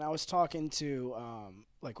there. And I was talking to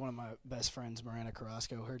like one of my best friends, Miranda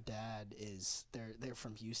Carrasco. Her dad is they're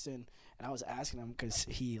from Houston, and I was asking him because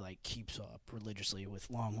he like keeps up religiously with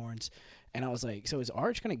Longhorns, and I was like, so is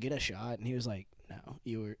Arch gonna get a shot? And he was like,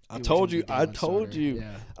 no, I told you.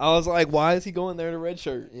 Yeah. I was like, why is he going there to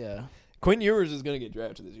redshirt? Yeah. Quinn Ewers is going to get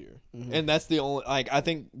drafted this year. Mm-hmm. And that's the only, like, I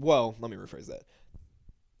think, well, let me rephrase that.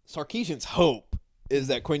 Sarkisian's hope is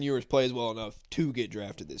that Quinn Ewers plays well enough to get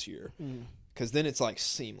drafted this year. Because then it's like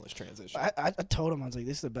seamless transition. I told him, I was like,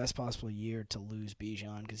 this is the best possible year to lose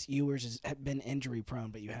Bijan because Ewers has been injury prone,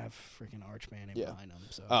 but you have freaking Archman behind him.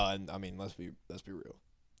 So. Oh, and I mean, let's be real.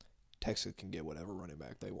 Texas can get whatever running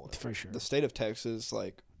back they want. For sure. The state of Texas,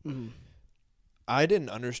 like, I didn't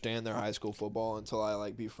understand their high school football until I,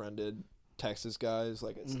 like, befriended Texas guys,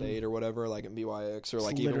 like, at State or whatever, like, in BYX, or,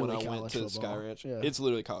 like, even when I went to Sky Ranch. Yeah. It's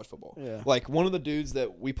literally college football. Yeah. Like, one of the dudes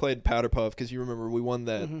that we played Powder Puff, because you remember we won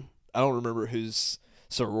that, I don't remember whose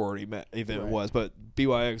sorority event it was, but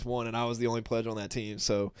BYX won, and I was the only pledge on that team,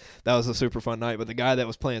 so that was a super fun night. But the guy that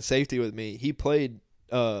was playing safety with me, he played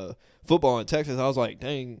football in Texas. I was like,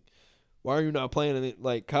 dang, why are you not playing in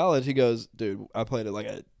like college? He goes, dude, I played at like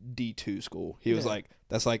a D2 school. He was like,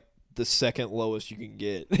 that's like the second lowest you can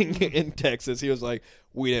get in Texas. He was like,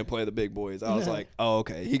 we didn't play the big boys. I was like, oh,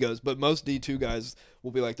 okay. He goes, but most D2 guys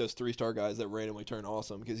will be like those 3-star guys that randomly turn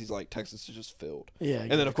awesome because he's like, Texas is just filled. Yeah.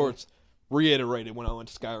 Exactly. And then, of course, reiterated when I went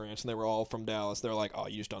to Sky Ranch and they were all from Dallas. They're like, oh,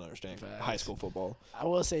 you just don't understand high school football. I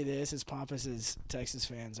will say this, as pompous as Texas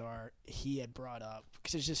fans are, he had brought up,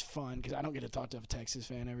 because it's just fun, because I don't get to talk to a Texas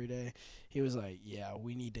fan every day. He was like, yeah,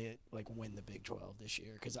 we need to like win the Big 12 this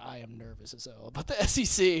year because I am nervous as hell about the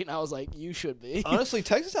SEC. And I was like, you should be. Honestly,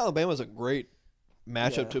 Texas-Alabama is a great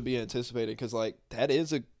matchup to be anticipated because like that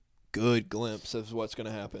is a good glimpse of what's going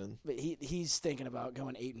to happen. But he's thinking about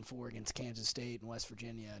going 8-4 against Kansas State and West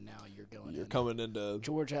Virginia, and now you're coming into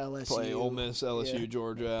Georgia, LSU, play Ole Miss, LSU,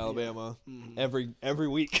 Georgia, Alabama every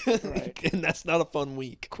week, right. And that's not a fun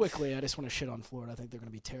week. Quickly, I just want to shit on Florida. I think they're going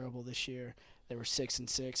to be terrible this year. They were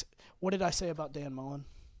 6-6. What did I say about Dan Mullen?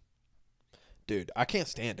 Dude, I can't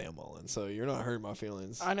stand Dan Mullen, so you're not hurting my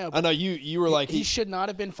feelings. I know. I know you were like he should not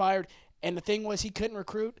have been fired. And the thing was, he couldn't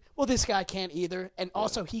recruit. Well, this guy can't either. And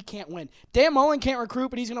also, he can't win. Dan Mullen can't recruit,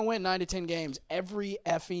 but he's going to win 9 to 10 games every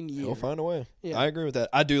effing year. He'll find a way. Yeah. I agree with that.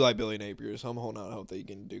 I do like Billy Napier, so I'm holding out hope that he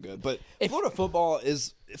can do good. But Florida football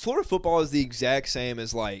is the exact same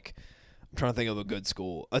as, like, I'm trying to think of a good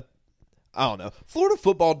school. I don't know. Florida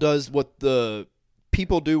football does what the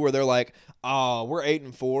people do where they're like, we're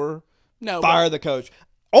 8-4. No, fire the coach.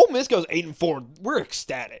 Ole Miss goes 8-4. We're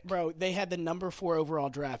ecstatic, bro. They had the number 4 overall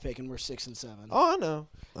draft pick, and we're 6-7. Oh, I know.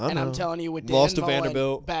 I'm telling you, with Dan lost to Mullen,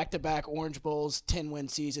 Vanderbilt, back-to-back Orange Bowls, 10-win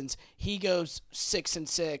seasons, he goes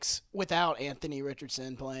 6-6 without Anthony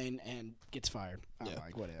Richardson playing and gets fired. Yeah.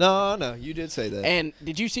 Like, whatever. No, you did say that. And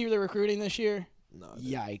did you see the recruiting this year? No.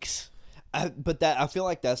 Yikes. But I feel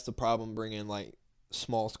like that's the problem bringing like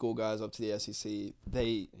small school guys up to the SEC.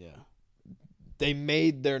 They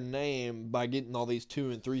made their name by getting all these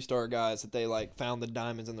 2- and 3-star guys that they like found the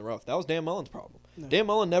diamonds in the rough. That was Dan Mullen's problem. No. Dan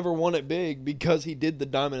Mullen never won it big because he did the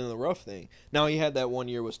diamond in the rough thing. Now he had that one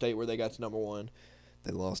year with State where they got to number 1.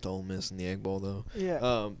 They lost to Ole Miss in the Egg Bowl though.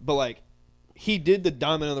 Yeah. But like he did the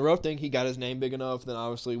diamond in the rough thing. He got his name big enough. Then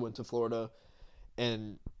obviously went to Florida.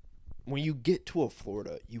 And when you get to a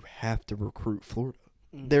Florida, you have to recruit Florida.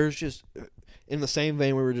 There's just in the same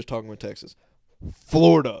vein we were just talking with Texas.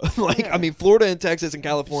 Florida. I mean, Florida and Texas and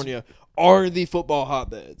California are the football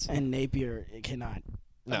hotbeds. And Napier cannot.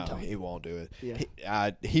 No, he won't do it. Yeah.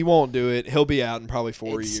 He won't do it. He'll be out in probably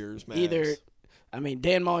 4 years, max.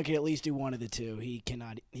 Dan Mullen can at least do one of the two. He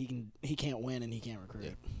cannot. He can't win and he can't recruit.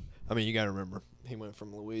 Yeah. I mean, you got to remember, he went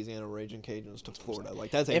from Louisiana Raging Cajuns to Florida. Like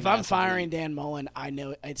that's if I'm firing Dan Mullen, I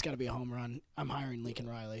know it's got to be a home run. I'm hiring Lincoln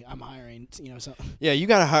Riley. I'm hiring something. Yeah, you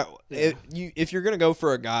got to hire. Yeah. If you're gonna go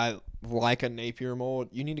for a guy like a Napier mold,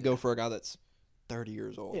 you need to go for a guy that's 30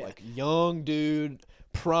 years old, like young dude,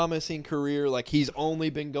 promising career. Like he's only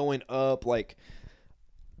been going up. Like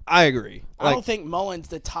I agree. I don't think Mullen's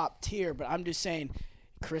the top tier, but I'm just saying.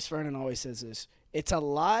 Chris Vernon always says this. It's a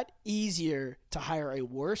lot easier to hire a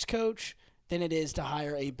worse coach than it is to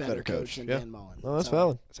hire a better coach than Dan Mullen. No, that's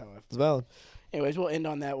valid. That's valid. Anyways, we'll end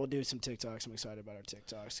on that. We'll do some TikToks. I'm excited about our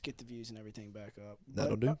TikToks. Get the views and everything back up.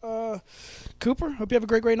 That'll do. Cooper, hope you have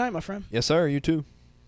a great night, my friend. Yes, sir. You too.